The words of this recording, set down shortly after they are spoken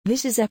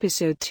This is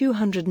episode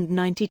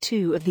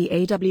 292 of the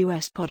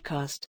AWS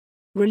podcast,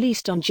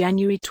 released on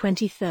January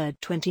 23rd,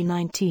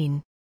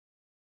 2019.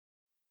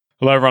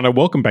 Hello, everyone, and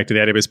welcome back to the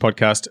AWS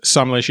podcast.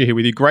 Simon Lesher here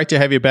with you. Great to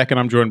have you back, and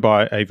I'm joined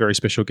by a very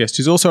special guest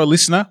who's also a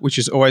listener, which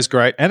is always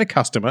great, and a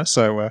customer,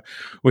 so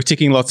we're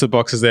ticking lots of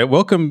boxes there.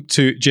 Welcome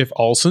to Jeff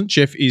Olson.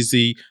 Jeff is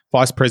the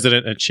Vice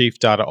President and Chief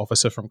Data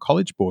Officer from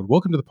College Board.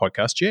 Welcome to the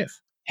podcast, Jeff.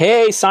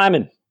 Hey,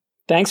 Simon.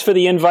 Thanks for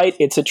the invite.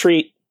 It's a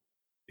treat.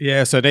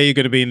 Yeah, so now you're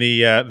going to be in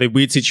the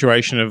weird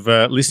situation of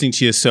listening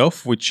to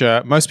yourself, which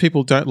most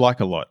people don't like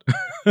a lot.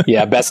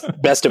 Yeah,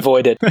 best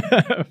avoided.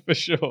 For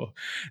sure.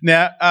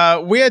 Now,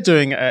 we are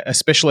doing a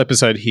special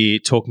episode here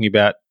talking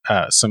about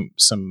some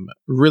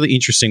really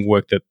interesting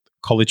work that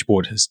College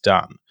Board has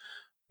done.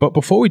 But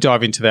before we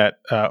dive into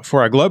that,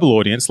 for our global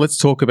audience, let's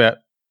talk about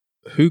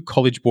who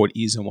College Board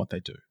is and what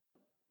they do.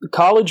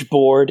 College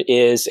Board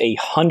is a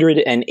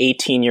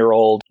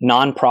 118-year-old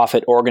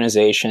nonprofit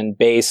organization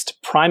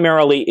based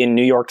primarily in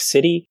New York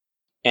City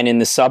and in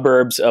the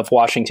suburbs of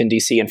Washington,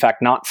 D.C., in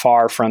fact, not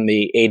far from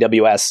the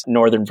AWS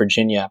Northern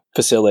Virginia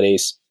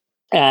facilities.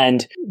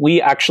 And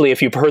we actually,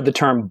 if you've heard the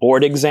term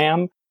board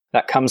exam,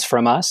 that comes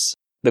from us.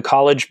 The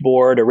College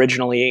Board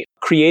originally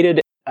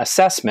created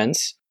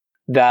assessments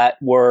that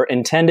were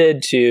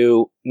intended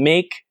to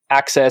make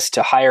access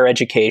to higher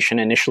education,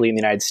 initially in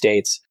the United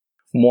States,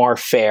 more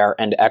fair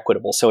and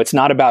equitable. So it's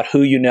not about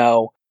who you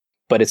know,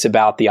 but it's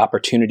about the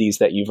opportunities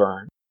that you've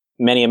earned.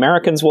 Many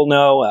Americans will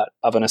know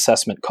of an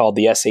assessment called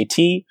the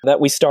SAT that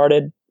we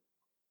started,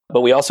 but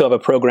we also have a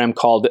program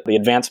called the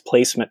Advanced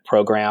Placement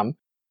Program,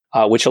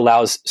 which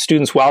allows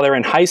students while they're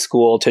in high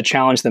school to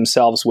challenge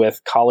themselves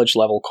with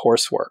college-level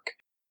coursework.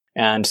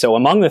 And so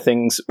among the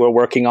things we're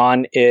working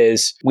on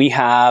is we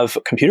have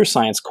computer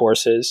science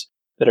courses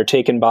that are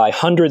taken by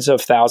hundreds of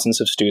thousands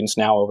of students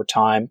now over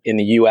time in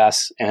the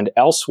US and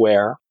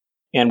elsewhere.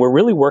 And we're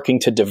really working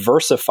to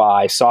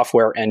diversify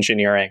software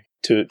engineering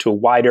to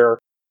wider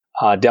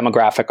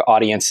demographic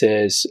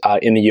audiences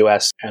in the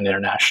US and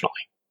internationally.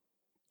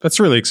 That's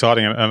really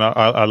exciting. And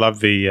I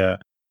love the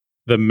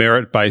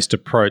merit-based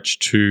approach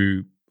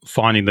to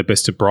finding the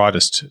best and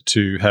brightest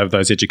to have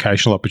those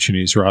educational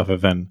opportunities rather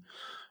than,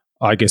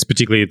 I guess,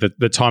 particularly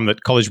the time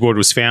that College Board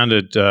was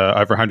founded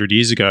over 100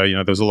 years ago. You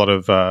know, there was a lot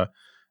of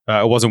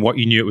it wasn't what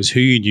you knew, it was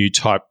who you knew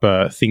type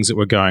things that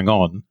were going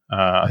on,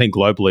 I think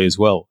globally as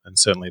well. And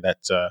certainly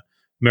that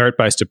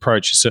merit-based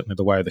approach is certainly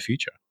the way of the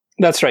future.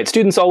 That's right.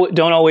 Students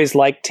don't always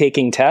like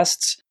taking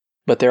tests,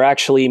 but they're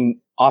actually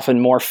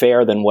often more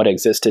fair than what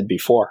existed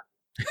before.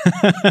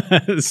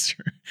 That's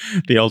true.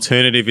 The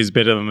alternative is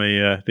better than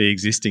the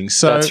existing.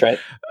 So that's right.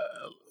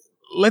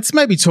 Let's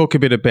maybe talk a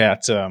bit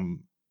about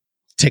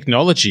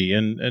technology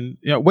and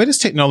you know, where does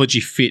technology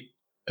fit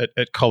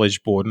at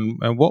College Board,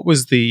 and what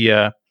was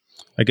the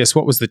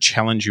what was the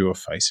challenge you were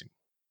facing?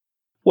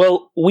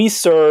 Well, we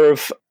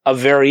serve a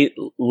very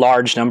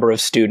large number of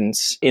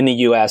students in the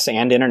US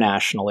and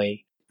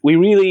internationally. We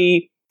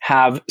really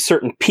have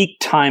certain peak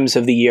times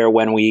of the year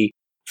when we,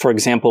 for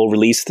example,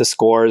 release the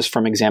scores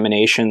from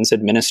examinations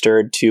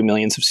administered to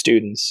millions of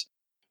students.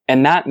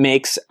 And that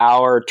makes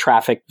our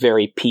traffic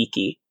very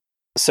peaky.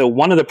 So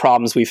one of the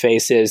problems we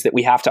face is that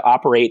we have to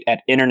operate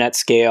at internet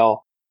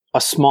scale a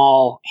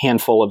small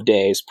handful of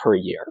days per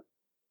year.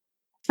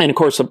 And of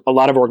course, a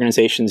lot of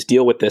organizations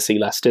deal with this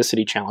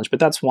elasticity challenge, but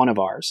that's one of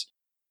ours.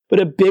 But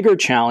a bigger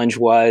challenge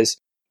was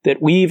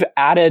that we've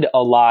added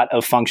a lot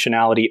of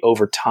functionality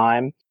over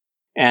time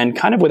and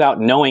kind of without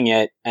knowing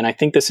it. And I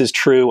think this is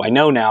true. I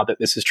know now that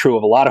this is true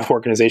of a lot of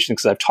organizations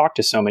because I've talked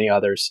to so many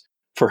others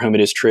for whom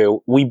it is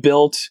true. We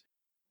built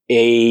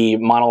a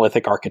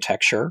monolithic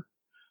architecture,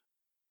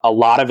 a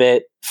lot of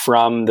it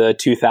from the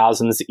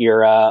 2000s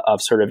era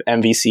of sort of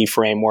MVC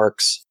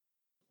frameworks,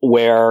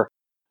 where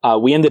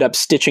we ended up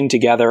stitching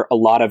together a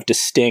lot of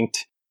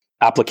distinct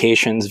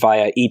applications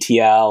via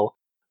ETL,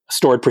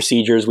 stored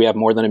procedures. We have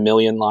more than 1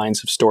 million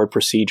lines of stored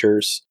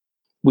procedures.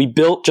 We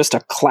built just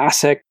a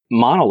classic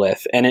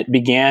monolith, and it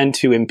began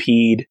to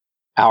impede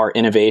our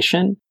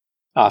innovation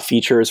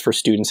features for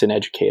students and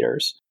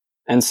educators.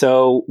 And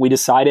so we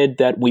decided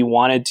that we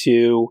wanted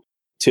to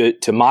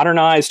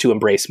modernize, to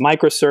embrace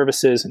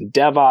microservices and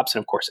DevOps,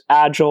 and of course,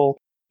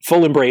 Agile,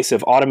 full embrace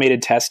of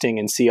automated testing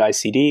and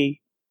CI/CD.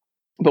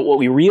 But what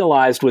we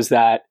realized was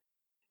that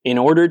in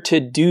order to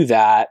do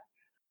that,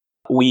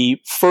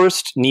 we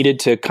first needed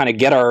to kind of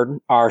get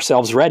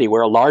ourselves ready.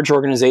 We're a large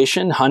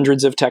organization,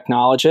 hundreds of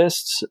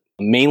technologists,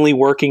 mainly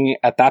working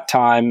at that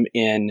time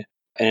in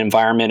an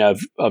environment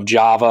of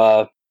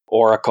Java,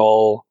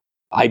 Oracle,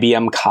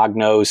 IBM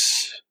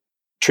Cognos,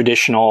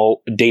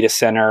 traditional data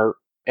center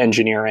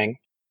engineering.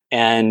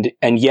 And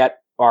yet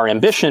our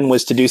ambition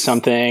was to do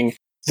something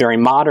very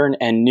modern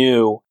and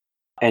new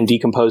and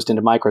decomposed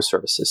into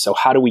microservices. So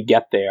how do we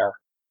get there?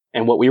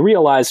 And what we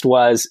realized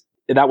was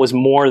that was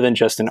more than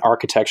just an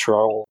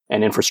architectural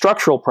and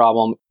infrastructural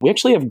problem. We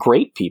actually have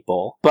great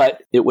people,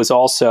 but it was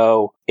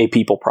also a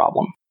people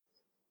problem.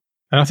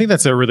 And I think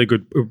that's a really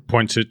good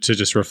point to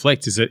just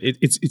reflect, is that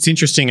it's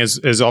interesting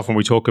as often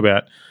we talk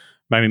about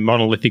maybe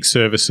monolithic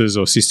services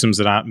or systems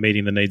that aren't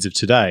meeting the needs of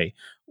today.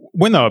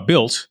 When they were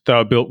built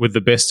with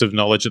the best of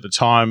knowledge at the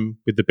time,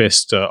 with the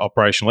best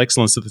operational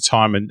excellence at the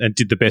time, and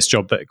did the best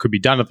job that could be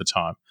done at the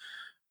time.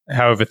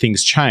 However,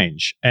 things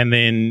change. And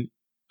then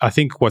I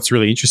think what's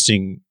really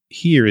interesting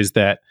here is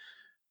that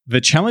the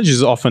challenge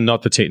is often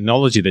not the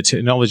technology. The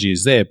technology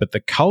is there, but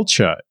the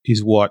culture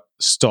is what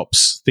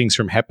stops things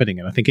from happening.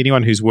 And I think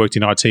anyone who's worked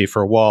in IT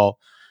for a while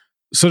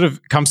sort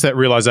of comes to that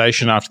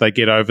realization after they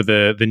get over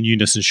the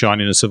newness and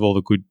shininess of all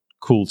the good,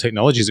 cool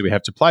technologies that we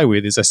have to play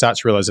with, is they start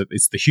to realize that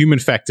it's the human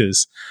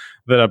factors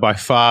that are by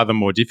far the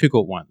more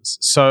difficult ones.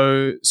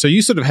 So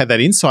you sort of had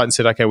that insight and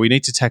said, okay, we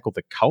need to tackle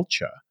the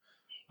culture.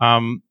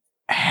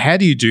 How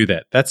do you do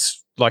that?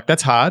 That's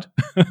hard.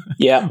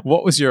 Yeah.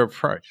 What was your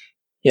approach?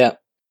 Yeah.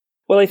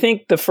 Well, I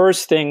think the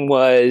first thing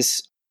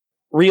was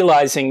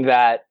realizing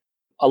that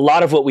a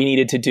lot of what we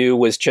needed to do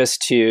was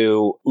just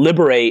to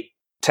liberate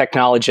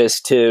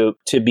technologists to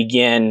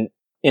begin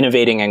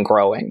innovating and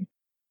growing.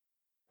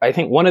 I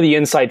think one of the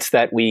insights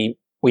that we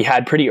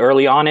had pretty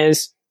early on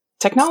is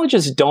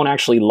technologists don't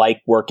actually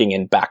like working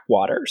in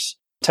backwaters.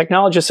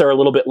 Technologists are a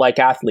little bit like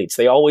athletes.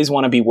 They always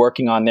want to be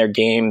working on their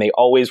game. They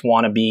always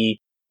want to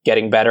be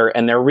getting better.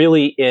 And they're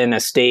really in a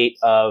state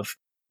of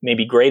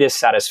maybe greatest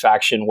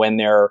satisfaction when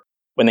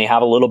they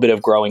have a little bit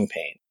of growing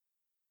pain.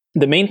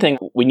 The main thing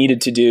we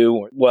needed to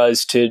do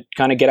was to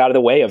kind of get out of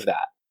the way of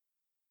that.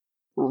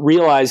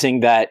 Realizing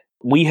that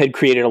we had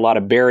created a lot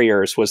of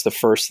barriers was the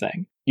first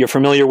thing. You're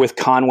familiar with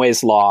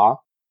Conway's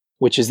Law,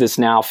 which is this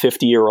now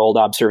 50-year-old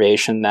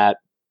observation that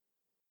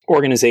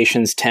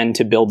organizations tend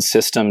to build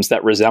systems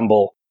that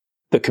resemble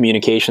the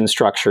communication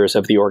structures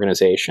of the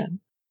organization.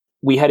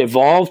 We had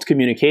evolved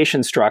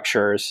communication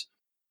structures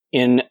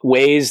in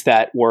ways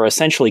that were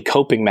essentially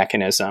coping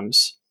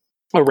mechanisms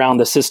around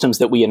the systems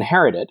that we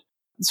inherited,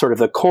 sort of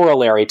the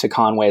corollary to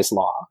Conway's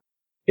Law.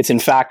 It's in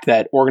fact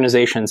that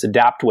organizations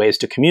adapt ways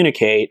to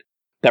communicate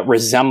that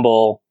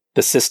resemble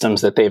the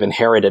systems that they've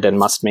inherited and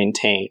must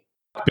maintain.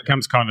 It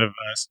becomes kind of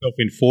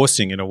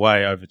self-enforcing in a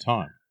way over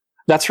time.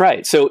 That's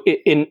right. So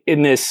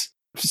in this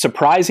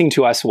surprising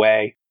to us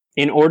way,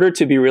 in order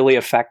to be really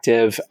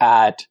effective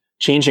at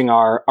changing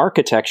our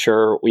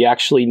architecture, we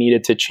actually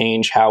needed to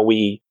change how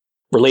we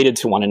related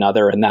to one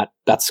another, and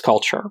that's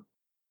culture.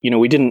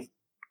 We didn't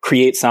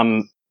create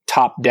some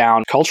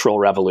top-down cultural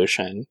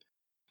revolution.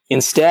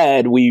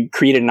 Instead, we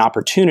created an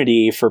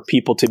opportunity for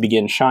people to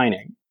begin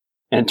shining.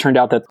 And it turned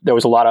out that there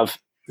was a lot of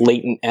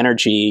latent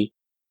energy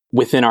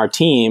within our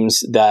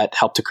teams that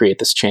helped to create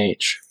this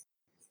change.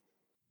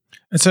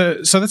 And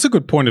so that's a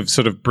good point of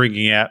sort of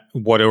bringing out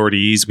what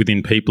already is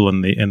within people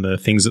and the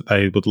things that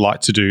they would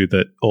like to do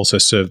that also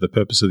serve the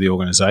purpose of the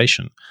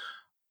organization.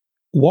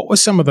 What were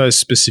some of those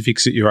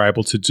specifics that you're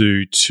able to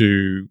do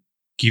to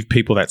give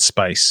people that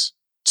space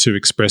to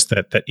express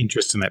that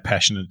interest and that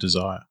passion and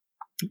desire?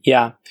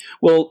 Yeah.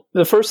 Well,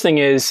 the first thing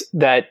is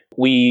that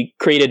we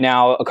created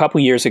now a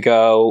couple years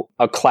ago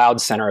a cloud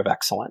center of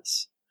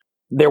excellence.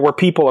 There were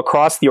people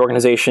across the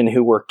organization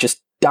who were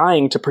just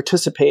dying to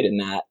participate in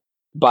that.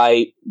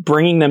 By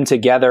bringing them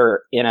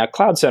together in a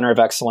cloud center of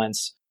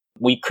excellence,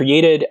 we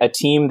created a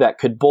team that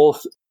could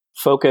both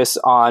focus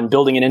on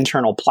building an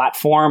internal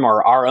platform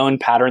or our own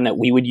pattern that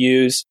we would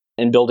use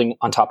in building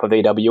on top of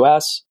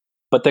AWS,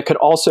 but that could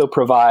also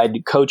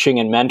provide coaching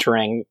and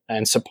mentoring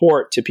and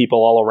support to people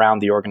all around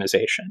the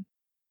organization.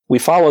 We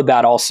followed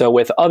that also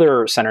with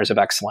other centers of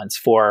excellence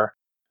for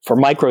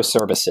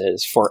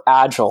microservices, for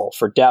Agile,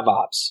 for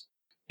DevOps,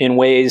 in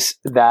ways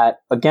that,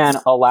 again,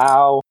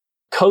 allow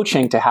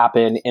coaching to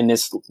happen in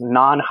this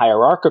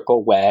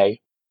non-hierarchical way,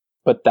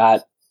 but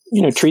that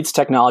treats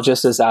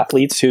technologists as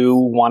athletes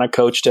who want a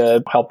coach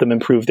to help them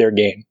improve their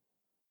game.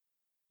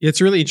 Yeah,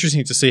 it's really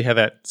interesting to see how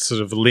that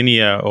sort of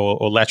linear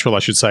or lateral, I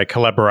should say,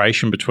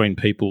 collaboration between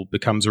people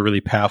becomes a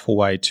really powerful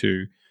way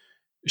to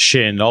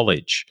share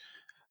knowledge.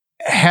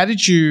 How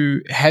did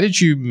you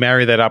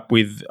marry that up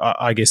with,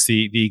 I guess,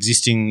 the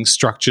existing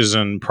structures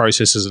and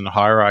processes and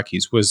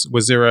hierarchies?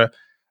 Was there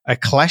a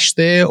clash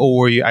there, or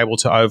were you able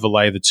to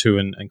overlay the two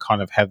and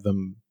kind of have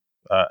them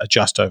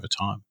adjust over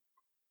time?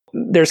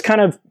 There's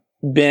kind of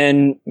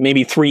been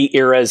maybe 3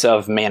 eras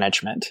of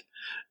management.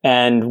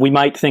 And we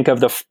might think of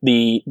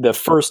the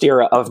first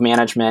era of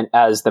management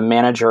as the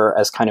manager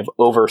as kind of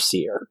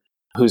overseer,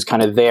 who's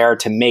kind of there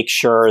to make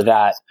sure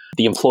that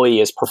the employee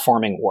is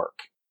performing work.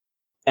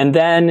 And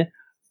then,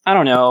 I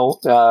don't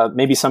know,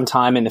 maybe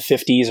sometime in the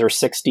 50s or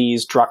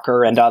 60s,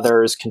 Drucker and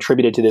others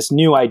contributed to this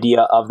new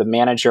idea of the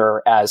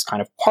manager as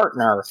kind of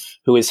partner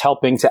who is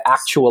helping to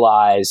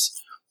actualize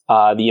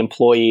the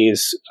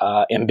employees'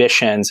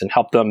 ambitions and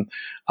help them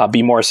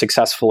be more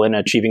successful in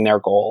achieving their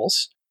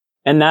goals.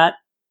 And that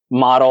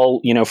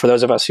model, for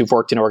those of us who've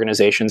worked in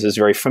organizations is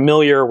very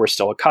familiar. We're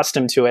still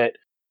accustomed to it.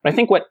 But I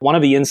think one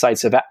of the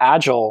insights of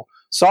Agile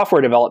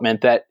software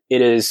development that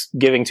it is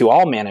giving to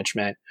all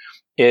management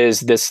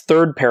is this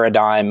third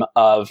paradigm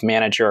of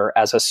manager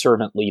as a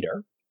servant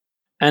leader.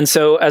 And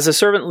so as a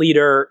servant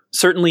leader,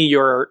 certainly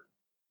you're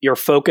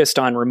focused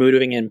on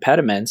removing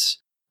impediments,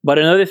 But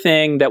another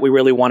thing that we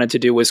really wanted to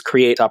do was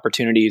create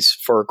opportunities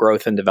for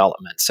growth and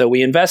development. So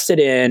we invested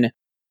in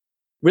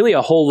really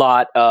a whole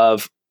lot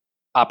of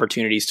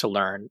opportunities to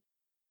learn.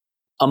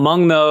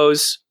 Among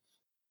those,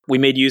 we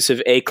made use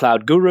of a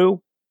Cloud Guru,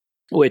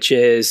 which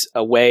is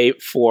a way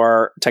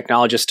for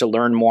technologists to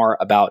learn more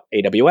about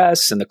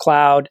AWS and the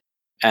cloud.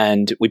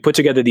 And we put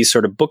together these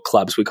sort of book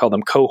clubs, we call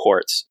them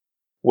cohorts,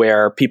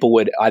 where people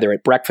would either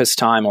at breakfast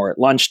time or at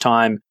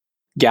lunchtime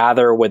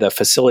gather with a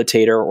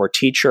facilitator or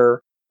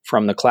teacher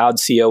from the cloud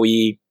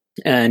COE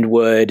and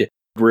would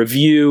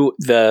review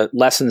the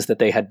lessons that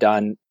they had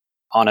done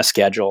on a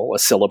schedule, a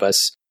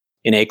syllabus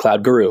in a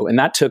Cloud Guru. And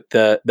that took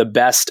the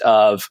best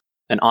of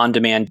an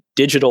on-demand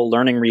digital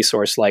learning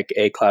resource like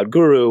a Cloud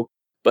Guru,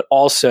 but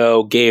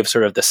also gave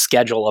sort of the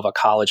schedule of a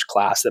college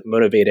class that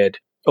motivated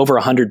over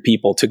 100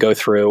 people to go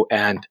through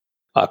and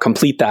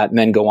complete that and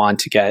then go on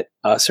to get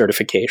a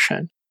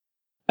certification.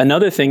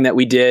 Another thing that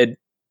we did,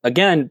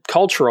 again,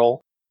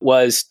 cultural,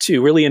 was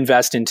to really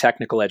invest in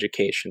technical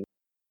education.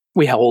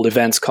 We hold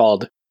events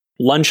called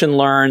Lunch and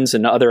Learns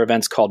and other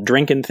events called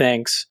Drink and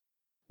Thinks,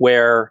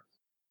 where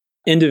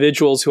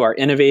individuals who are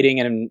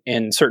innovating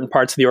in certain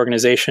parts of the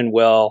organization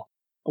will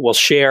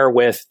share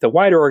with the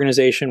wider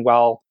organization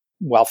while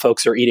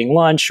folks are eating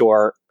lunch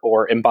or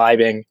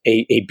imbibing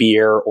a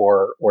beer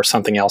or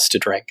something else to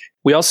drink.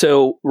 We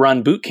also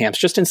run boot camps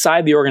just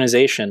inside the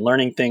organization,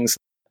 learning things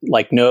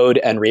like Node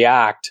and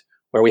React,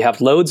 where we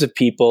have loads of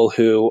people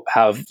who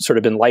have sort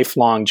of been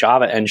lifelong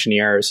Java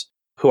engineers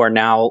who are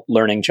now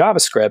learning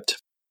JavaScript.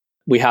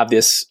 We have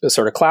this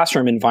sort of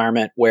classroom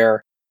environment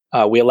where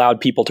we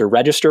allowed people to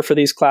register for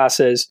these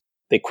classes.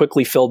 They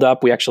quickly filled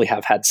up. We actually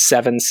have had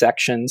 7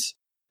 sections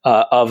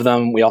of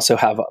them. We also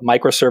have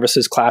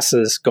microservices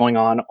classes going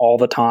on all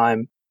the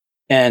time.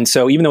 And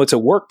so even though it's a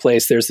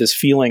workplace, there's this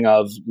feeling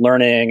of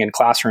learning and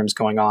classrooms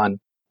going on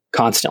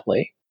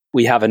constantly.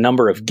 We have a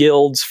number of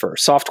guilds for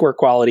software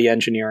quality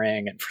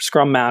engineering and for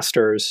Scrum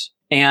Masters.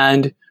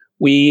 And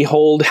we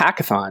hold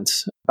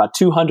hackathons, about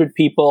 200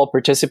 people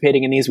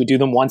participating in these. We do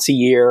them once a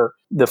year.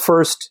 The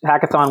first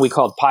hackathon we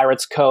called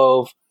Pirates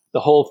Cove. The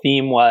whole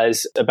theme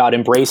was about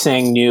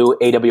embracing new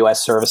AWS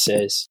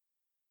services.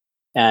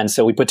 And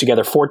so we put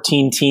together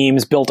 14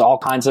 teams, built all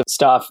kinds of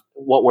stuff.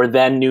 What were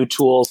then new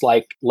tools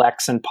like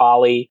Lex and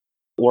Poly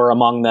were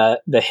among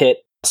the hit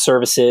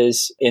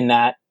services in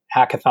that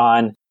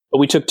hackathon. But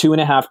we took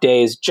 2.5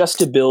 days just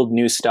to build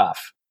new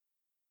stuff.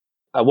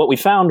 What we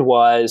found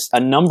was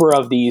a number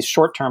of these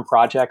short-term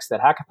projects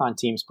that hackathon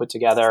teams put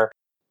together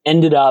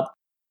ended up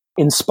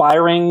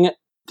inspiring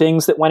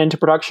things that went into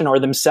production or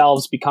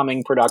themselves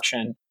becoming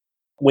production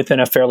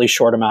within a fairly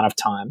short amount of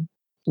time.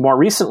 More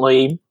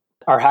recently,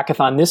 our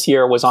hackathon this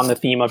year was on the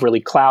theme of really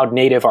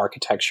cloud-native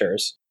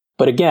architectures.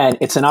 But again,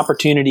 it's an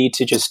opportunity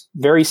to just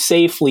very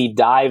safely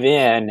dive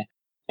in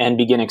and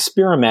begin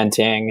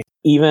experimenting,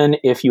 even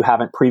if you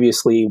haven't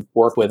previously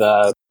worked with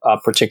a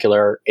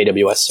particular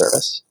AWS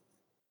service.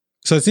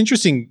 So it's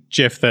interesting,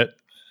 Jeff, that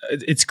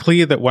it's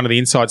clear that one of the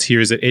insights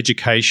here is that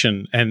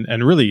education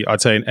and really,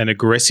 I'd say, an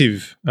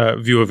aggressive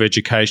view of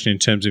education in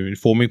terms of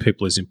informing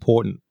people is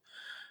important.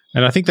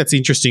 And I think that's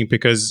interesting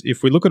because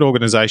if we look at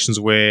organizations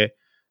where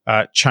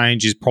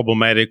change is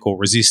problematic or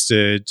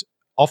resisted,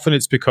 often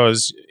it's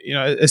because,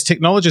 as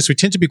technologists, we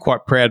tend to be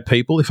quite proud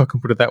people, if I can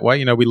put it that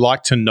way. We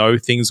like to know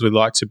things. We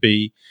like to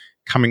be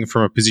coming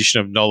from a position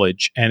of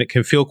knowledge. And it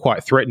can feel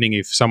quite threatening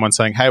if someone's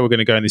saying, hey, we're going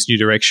to go in this new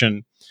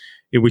direction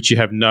in which you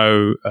have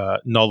no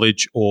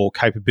knowledge or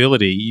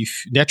capability. You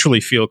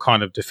naturally feel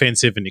kind of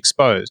defensive and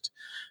exposed.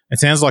 It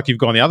sounds like you've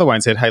gone the other way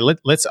and said, hey,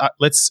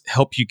 let's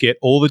help you get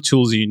all the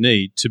tools you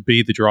need to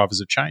be the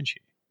drivers of change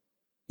here.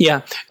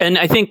 Yeah. And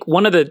I think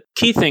one of the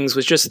key things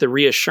was just the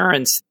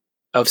reassurance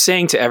of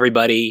saying to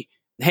everybody,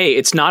 hey,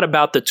 it's not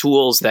about the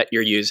tools that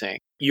you're using.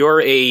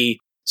 You're a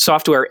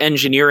software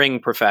engineering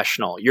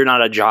professional. You're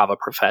not a Java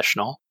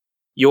professional.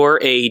 You're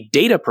a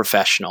data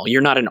professional.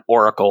 You're not an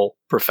Oracle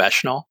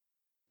professional.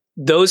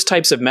 Those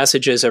types of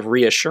messages of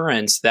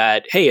reassurance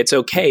that, hey, it's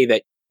okay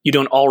that you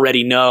don't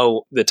already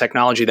know the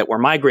technology that we're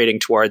migrating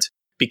towards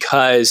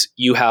because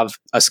you have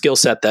a skill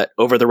set that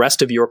over the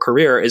rest of your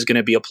career is going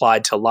to be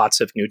applied to lots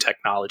of new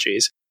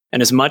technologies.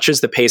 And as much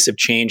as the pace of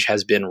change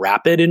has been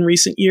rapid in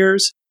recent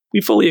years,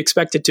 we fully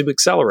expect it to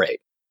accelerate.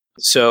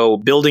 So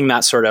building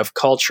that sort of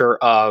culture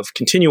of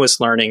continuous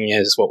learning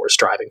is what we're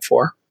striving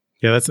for.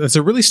 Yeah, that's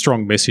a really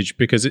strong message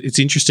because it's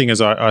interesting as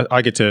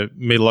I get to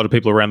meet a lot of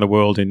people around the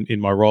world in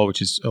my role,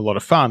 which is a lot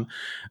of fun.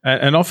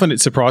 And often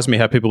it surprised me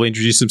how people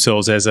introduce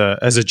themselves as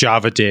a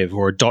Java dev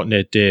or a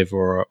 .NET dev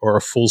or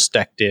a full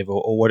stack dev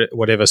or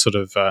whatever sort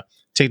of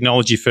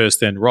technology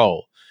first then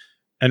role.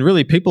 And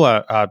really people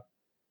are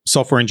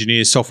software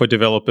engineers, software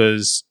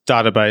developers,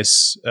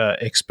 database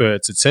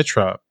experts,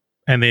 etc.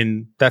 And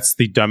then that's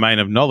the domain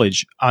of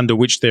knowledge under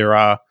which there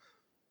are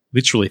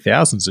literally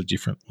thousands of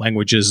different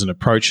languages and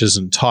approaches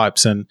and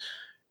types. And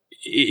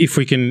if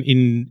we can,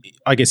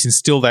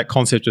 instill that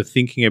concept of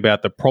thinking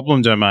about the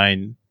problem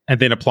domain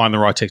and then applying the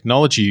right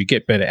technology, you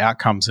get better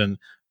outcomes than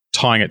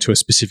tying it to a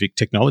specific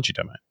technology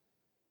domain.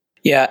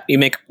 Yeah, you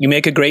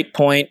make a great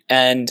point,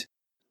 and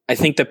I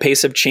think the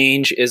pace of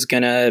change is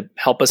going to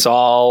help us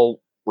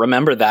all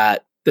remember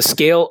that the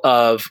scale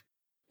of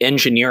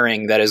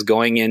engineering that is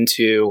going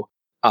into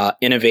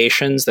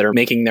innovations that are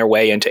making their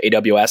way into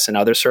AWS and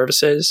other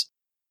services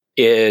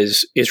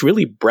is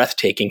really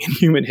breathtaking in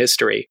human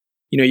history.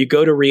 You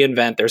go to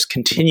reInvent, there's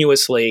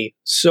continuously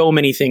so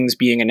many things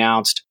being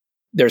announced.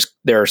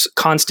 There's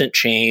constant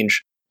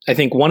change. I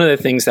think one of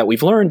the things that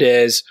we've learned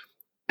is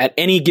at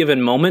any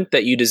given moment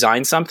that you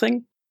design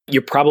something,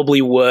 you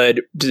probably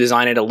would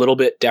design it a little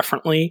bit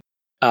differently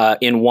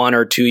in 1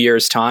 or 2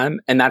 years' time,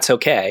 and that's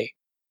okay.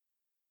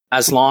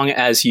 As long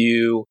as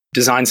you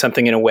design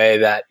something in a way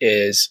that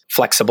is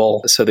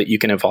flexible so that you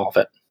can evolve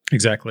it.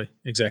 Exactly.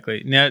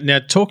 Now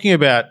talking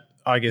about,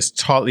 I guess,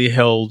 tightly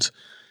held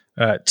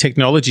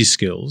technology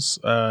skills,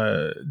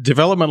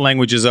 development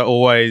languages are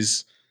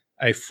always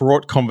a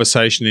fraught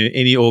conversation in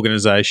any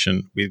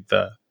organization with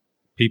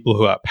people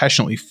who are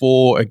passionately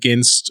for,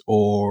 against,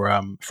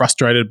 or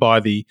frustrated by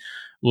the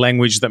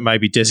language that may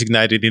be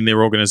designated in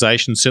their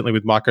organization. Certainly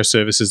with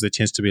microservices, there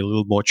tends to be a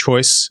little more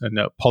choice and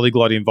a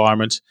polyglot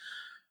environment.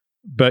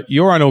 But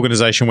your own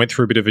organization went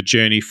through a bit of a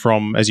journey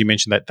from, as you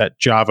mentioned, that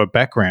Java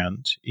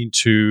background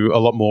into a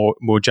lot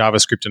more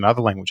JavaScript and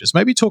other languages.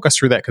 Maybe talk us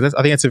through that, because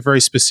I think it's a very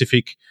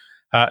specific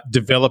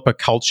developer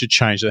culture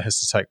change that has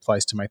to take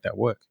place to make that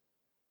work.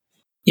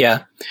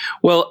 Yeah.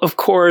 Well, of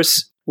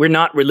course, we're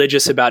not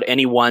religious about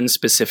any one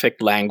specific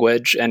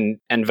language and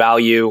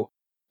value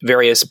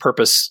various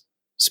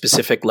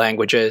purpose-specific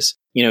languages.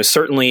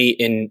 Certainly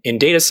in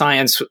data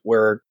science,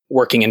 we're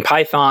working in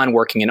Python,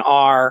 working in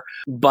R,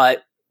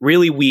 but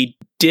really, we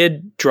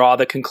did draw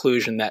the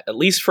conclusion that, at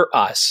least for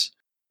us,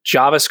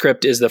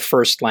 JavaScript is the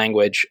first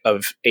language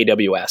of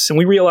AWS. And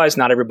we realize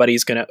not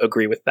everybody's going to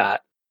agree with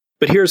that.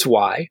 But here's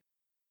why.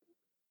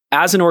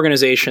 As an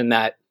organization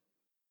that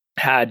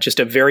had just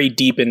a very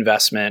deep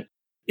investment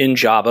in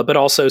Java, but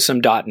also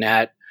some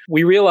 .NET,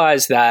 we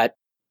realized that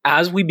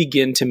as we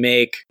begin to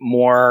make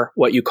more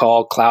what you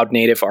call cloud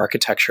native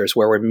architectures,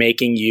 where we're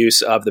making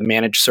use of the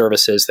managed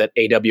services that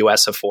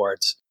AWS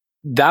affords,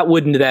 that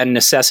would then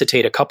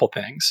necessitate a couple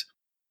things.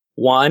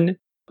 One,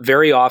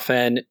 very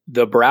often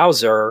the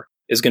browser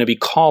is going to be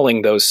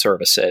calling those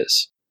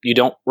services. You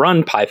don't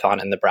run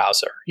Python in the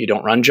browser. You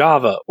don't run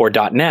Java or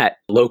 .NET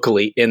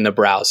locally in the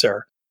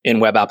browser in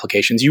web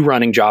applications. You're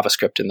running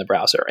JavaScript in the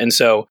browser. And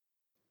so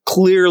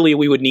clearly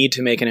we would need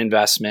to make an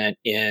investment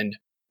in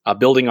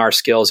building our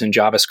skills in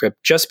JavaScript,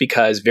 just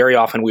because very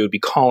often we would be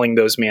calling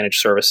those managed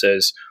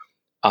services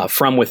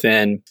from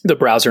within the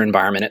browser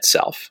environment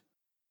itself.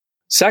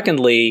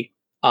 Secondly,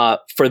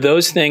 for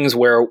those things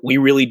where we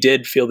really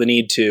did feel the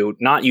need to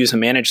not use a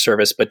managed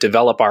service, but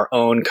develop our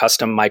own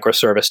custom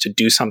microservice to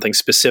do something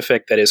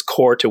specific that is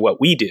core to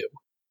what we do,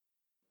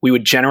 we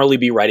would generally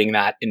be writing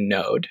that in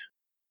Node.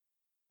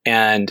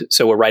 And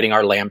so we're writing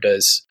our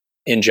Lambdas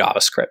in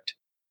JavaScript.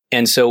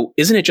 And so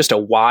isn't it just a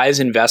wise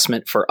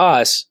investment for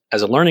us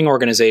as a learning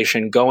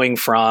organization going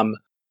from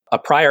a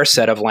prior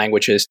set of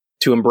languages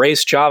to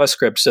embrace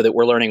JavaScript so that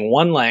we're learning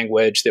one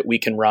language that we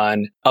can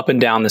run up and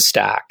down the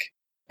stack?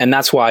 And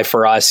that's why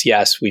for us,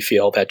 yes, we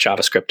feel that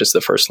JavaScript is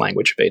the first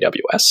language of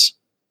AWS.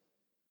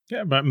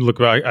 Yeah, but look,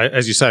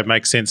 as you say, it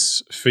makes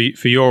sense for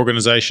your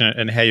organization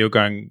and how you're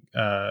going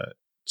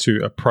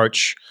to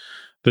approach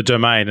the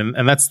domain.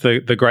 And that's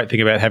the great thing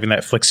about having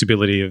that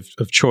flexibility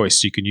of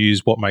choice. You can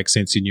use what makes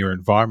sense in your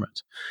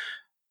environment.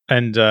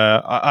 And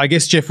I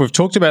guess, Jeff, we've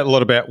talked about a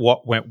lot about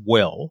what went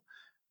well.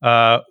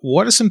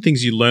 What are some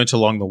things you learnt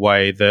along the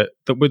way that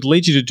would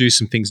lead you to do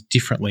some things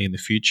differently in the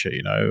future?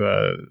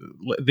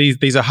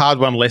 These are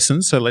hard-won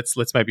lessons, so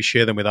let's maybe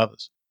share them with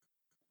others.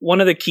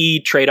 One of the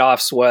key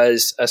trade-offs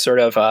was a sort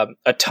of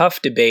a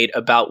tough debate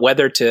about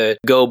whether to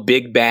go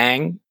big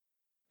bang,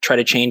 try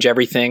to change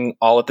everything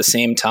all at the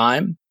same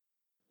time,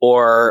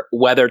 or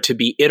whether to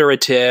be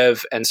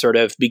iterative and sort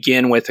of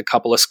begin with a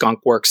couple of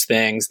skunkworks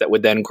things that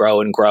would then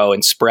grow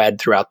and spread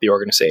throughout the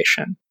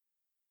organization.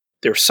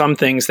 There are some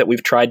things that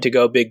we've tried to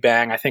go big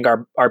bang. I think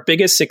our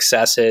biggest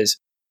successes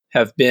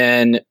have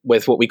been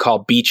with what we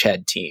call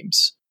beachhead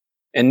teams.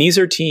 And these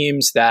are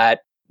teams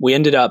that we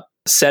ended up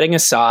setting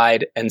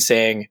aside and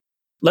saying,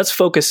 let's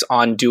focus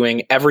on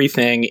doing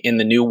everything in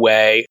the new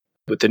way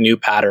with the new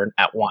pattern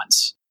at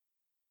once.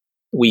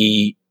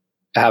 We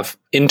have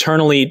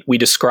internally, we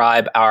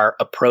describe our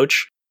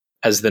approach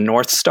as the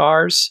North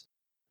Stars.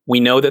 We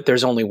know that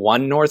there's only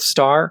one North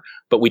Star,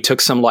 but we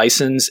took some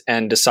license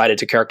and decided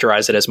to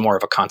characterize it as more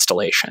of a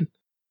constellation.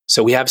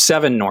 So we have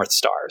 7 North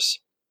Stars.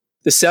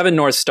 The 7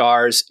 North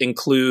Stars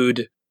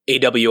include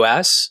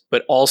AWS,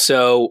 but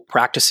also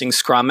practicing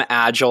Scrum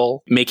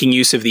Agile, making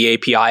use of the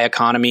API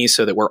economy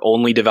so that we're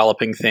only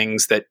developing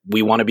things that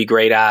we want to be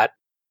great at,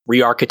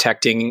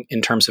 re-architecting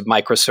in terms of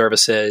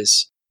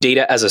microservices,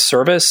 data as a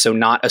service, so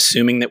not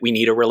assuming that we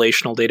need a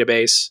relational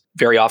database,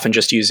 very often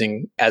just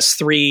using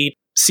S3,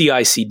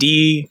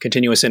 CI/CD,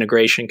 continuous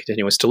integration,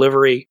 continuous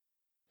delivery,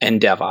 and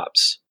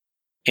DevOps.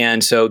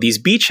 And so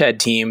these beachhead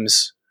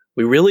teams,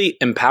 we really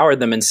empowered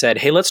them and said,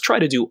 hey, let's try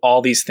to do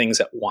all these things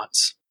at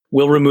once.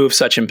 we'll remove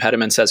such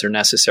impediments as are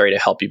necessary to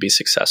help you be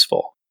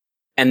successful.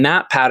 And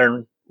that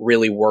pattern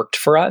really worked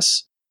for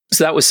us.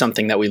 So that was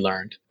something that we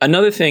learned.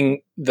 Another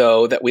thing,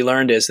 though, that we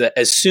learned is that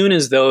as soon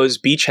as those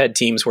beachhead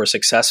teams were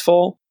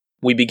successful,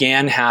 we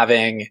began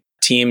having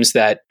teams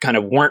that kind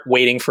of weren't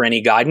waiting for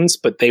any guidance,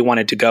 but they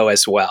wanted to go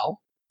as well.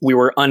 We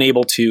were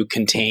unable to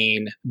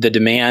contain the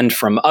demand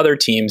from other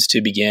teams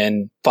to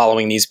begin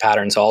following these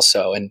patterns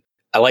also. And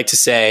I like to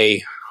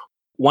say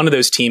one of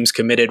those teams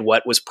committed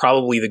what was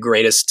probably the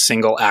greatest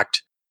single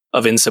act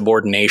of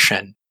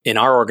insubordination in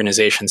our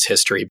organization's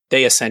history.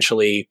 They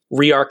essentially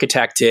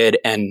re-architected,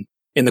 and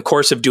in the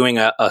course of doing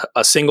a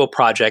single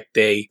project,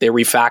 they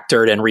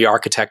refactored and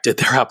re-architected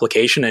their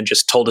application and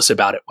just told us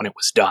about it when it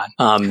was done.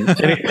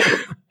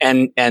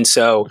 And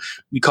so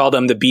we call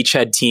them the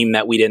beachhead team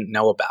that we didn't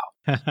know about.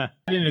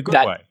 In a good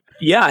way.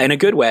 Yeah, in a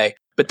good way.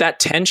 But that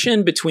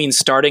tension between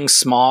starting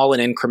small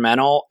and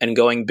incremental and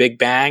going big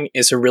bang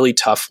is a really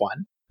tough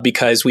one,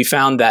 because we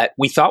found that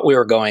we thought we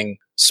were going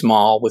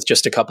small with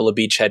just a couple of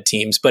beachhead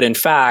teams, but in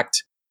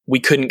fact, we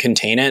couldn't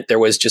contain it. There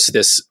was just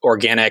this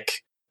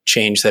organic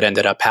change that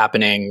ended up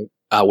happening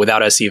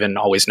without us even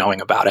always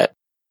knowing about it.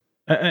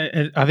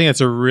 I think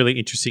that's a really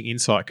interesting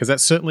insight, because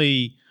that's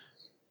certainly,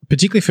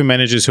 particularly for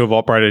managers who have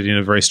operated in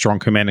a very strong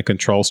command and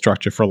control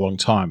structure for a long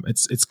time,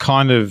 it's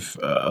kind of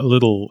a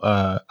little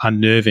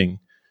unnerving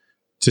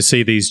to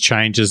see these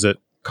changes that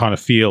kind of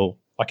feel,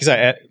 like you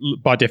say,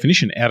 by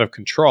definition, out of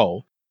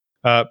control,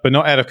 but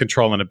not out of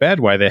control in a bad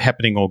way. They're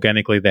happening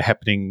organically. They're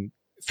happening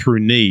through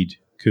need,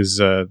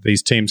 because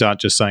these teams aren't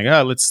just saying,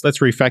 "Oh, let's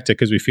refactor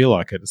because we feel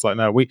like it." It's like,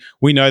 no, we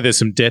know there's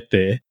some debt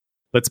there.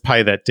 Let's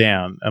pay that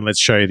down and let's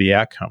show you the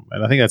outcome.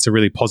 And I think that's a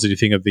really positive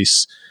thing of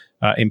this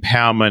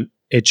empowerment,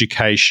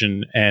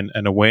 education, and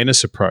an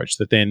awareness approach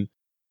that then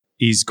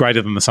is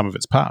greater than the sum of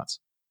its parts.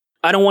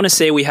 I don't want to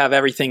say we have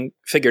everything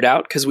figured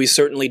out, because we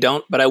certainly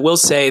don't, but I will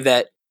say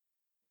that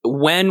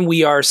when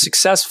we are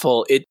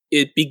successful,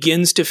 it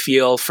begins to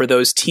feel, for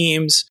those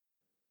teams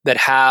that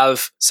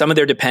have some of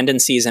their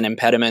dependencies and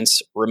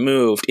impediments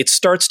removed, it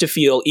starts to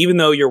feel, even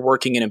though you're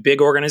working in a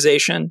big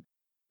organization,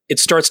 it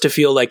starts to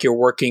feel like you're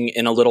working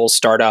in a little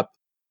startup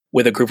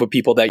with a group of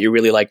people that you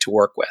really like to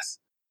work with.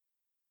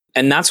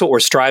 And that's what we're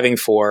striving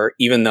for,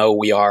 even though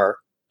we are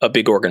a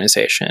big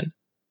organization.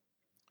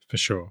 For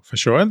sure.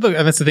 And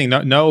that's the thing.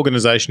 No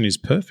organization is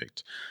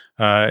perfect.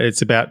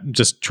 It's about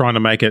just trying to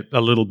make it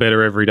a little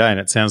better every day. And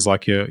it sounds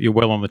like you're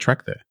well on the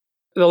track there.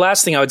 The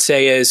last thing I would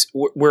say is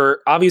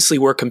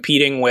we're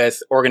competing with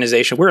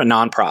organizations. We're a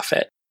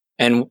nonprofit,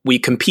 and we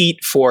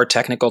compete for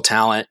technical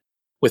talent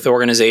with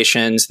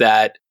organizations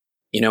that,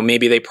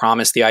 maybe they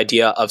promise the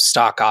idea of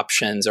stock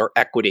options or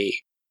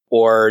equity,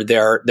 or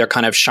they're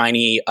kind of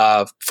shiny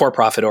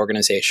for-profit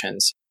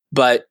organizations.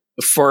 But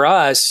for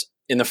us,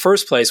 in the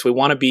first place, we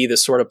want to be the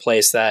sort of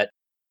place that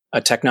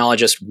a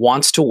technologist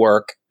wants to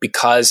work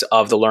because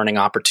of the learning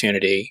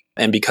opportunity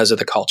and because of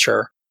the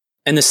culture.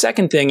 And the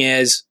second thing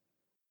is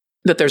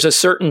that there's a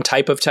certain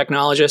type of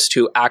technologist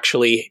who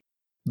actually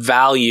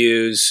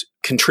values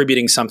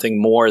contributing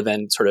something more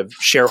than sort of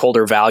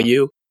shareholder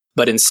value,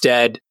 but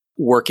instead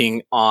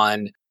working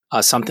on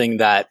something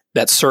that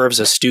serves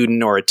a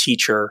student or a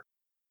teacher,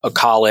 a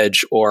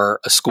college or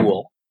a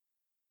school.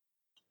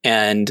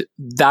 And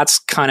that's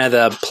kind of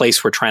the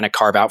place we're trying to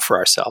carve out for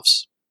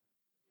ourselves.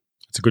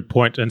 That's a good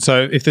point. And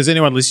so if there's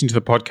anyone listening to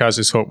the podcast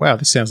who's thought, wow,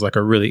 this sounds like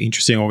a really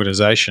interesting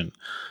organization,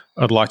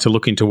 I'd like to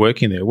look into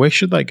working there, where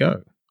should they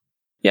go?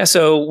 Yeah,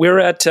 so we're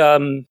at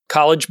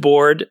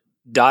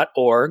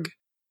collegeboard.org,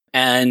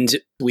 and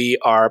we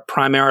are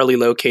primarily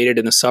located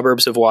in the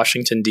suburbs of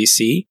Washington,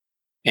 D.C.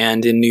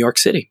 and in New York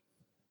City.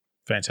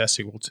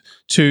 Fantastic. Well,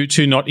 two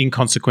not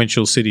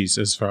inconsequential cities,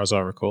 as far as I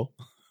recall.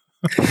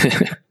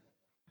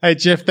 Hey,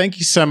 Jeff, thank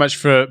you so much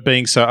for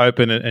being so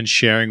open and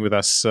sharing with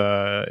us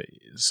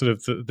sort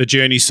of the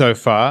journey so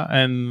far,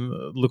 and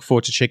look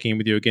forward to checking in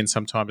with you again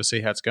sometime to see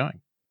how it's going.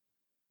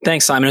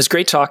 Thanks, Simon. It was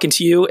great talking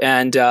to you,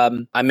 and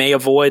I may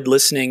avoid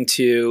listening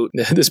to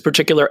this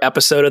particular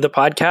episode of the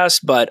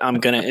podcast, but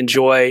I'm going to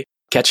enjoy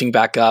catching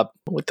back up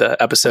with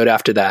the episode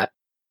after that.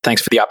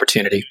 Thanks for the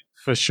opportunity.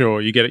 For sure.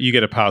 You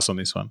get a pass on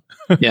this one.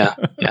 Yeah.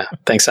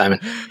 Thanks, Simon.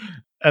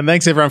 And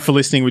thanks, everyone, for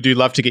listening. We do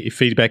love to get your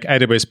feedback,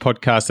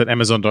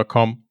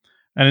 AWSpodcast@amazon.com.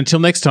 And until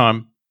next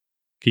time,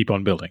 keep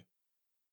on building.